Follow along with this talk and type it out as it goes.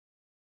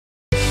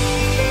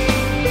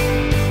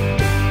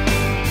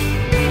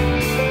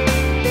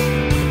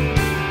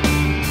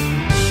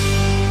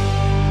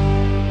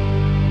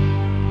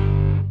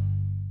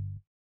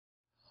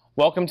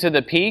Welcome to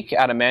The Peak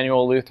at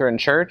Immanuel Lutheran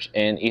Church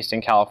in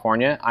Easton,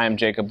 California. I am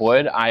Jacob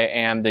Wood. I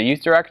am the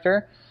youth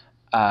director.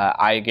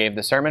 I gave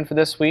the sermon for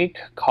this week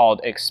called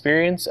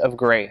Experience of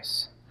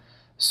Grace.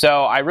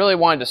 So I really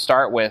wanted to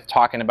start with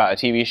talking about a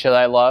TV show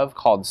that I love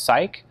called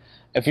Psych.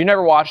 If you've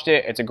never watched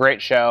it, it's a great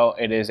show.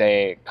 It is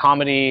a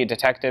comedy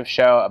detective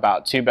show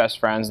about two best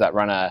friends that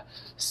run a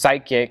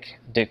psychic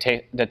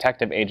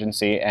detective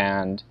agency,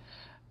 and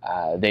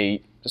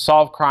they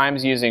solve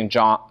crimes using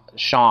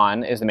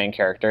Sean is the main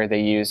character.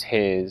 They use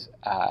his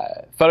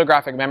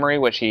photographic memory,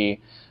 which he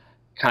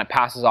kind of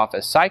passes off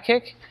as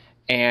psychic.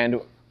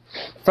 And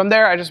from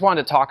there, I just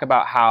wanted to talk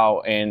about how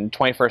in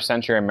 21st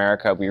century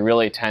America, we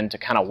really tend to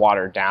kind of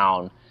water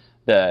down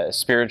the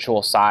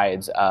spiritual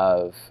sides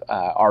of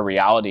our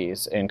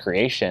realities in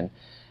creation.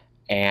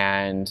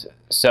 And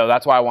so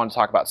that's why I wanted to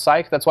talk about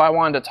Psych. That's why I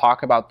wanted to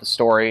talk about the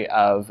story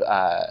of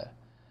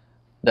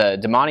the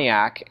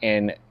demoniac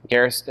in the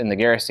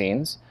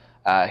Gerasenes.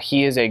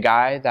 He is a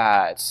guy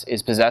that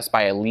is possessed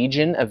by a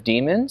legion of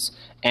demons,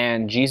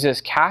 and Jesus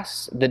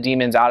casts the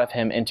demons out of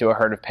him into a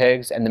herd of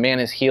pigs, and the man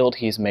is healed,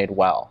 he's made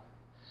well.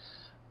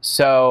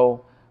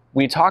 So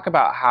we talk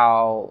about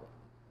how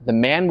the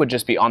man would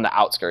just be on the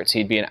outskirts.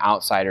 He'd be an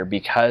outsider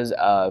because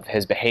of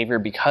his behavior,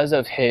 because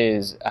of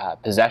his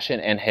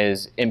possession and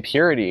his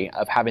impurity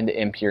of having the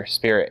impure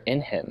spirit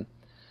in him.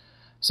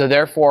 So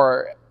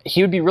therefore,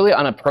 he would be really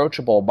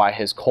unapproachable by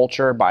his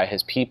culture, by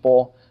his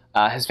people.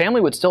 His family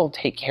would still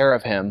take care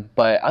of him,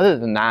 but other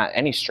than that,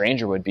 any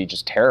stranger would be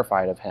just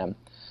terrified of him.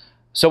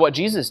 So what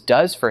Jesus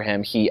does for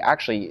him, he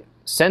actually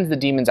sends the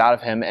demons out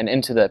of him and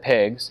into the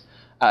pigs.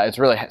 It's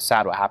really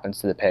sad what happens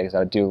to the pigs.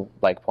 I do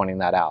like pointing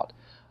that out.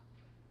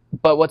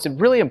 But what's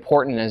really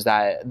important is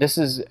that this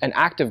is an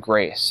act of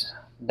grace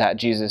that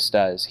Jesus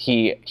does.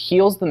 He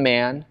heals the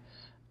man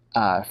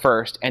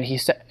first, and he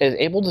is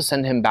able to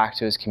send him back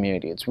to his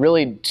community. It's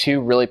really two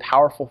really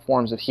powerful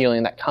forms of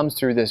healing that comes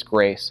through this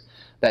grace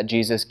that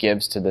Jesus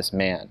gives to this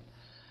man.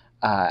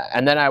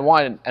 And then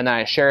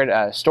I shared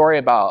a story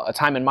about a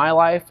time in my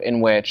life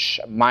in which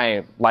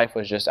my life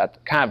was just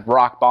at kind of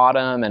rock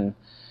bottom, and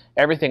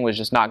everything was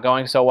just not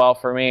going so well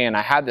for me. And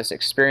I had this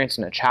experience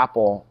in a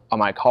chapel on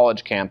my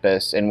college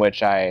campus in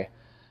which I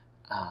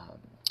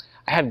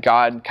had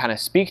God kind of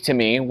speak to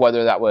me,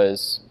 whether that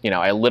was,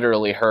 I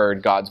literally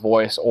heard God's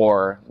voice,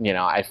 or,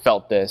 I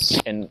felt this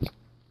in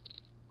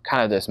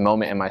kind of this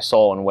moment in my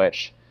soul in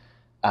which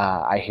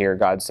I hear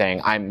God saying,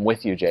 "I'm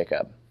with you,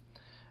 Jacob."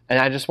 And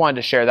I just wanted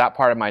to share that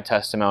part of my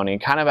testimony,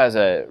 kind of as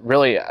a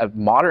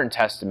modern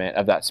testament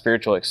of that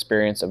spiritual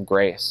experience of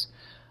grace.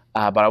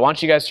 But I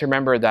want you guys to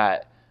remember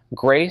that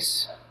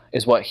grace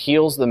is what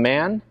heals the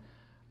man.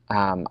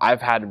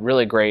 I've had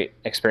really great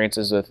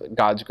experiences with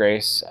God's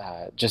grace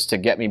just to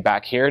get me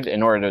back here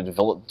in order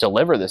to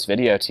deliver this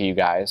video to you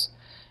guys.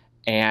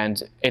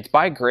 And it's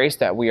by grace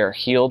that we are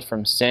healed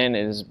from sin.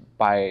 It is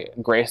by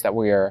grace that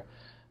we are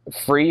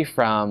free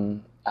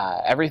from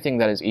everything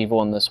that is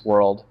evil in this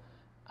world.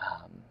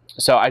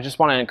 So I just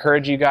want to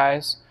encourage you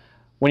guys,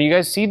 when you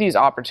guys see these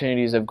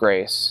opportunities of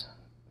grace,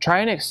 try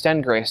and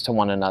extend grace to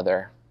one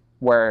another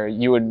where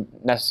you would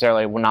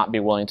necessarily not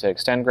be willing to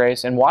extend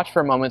grace, and watch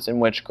for moments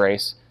in which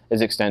grace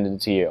is extended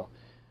to you.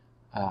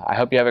 I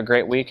hope you have a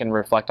great week and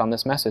reflect on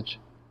this message.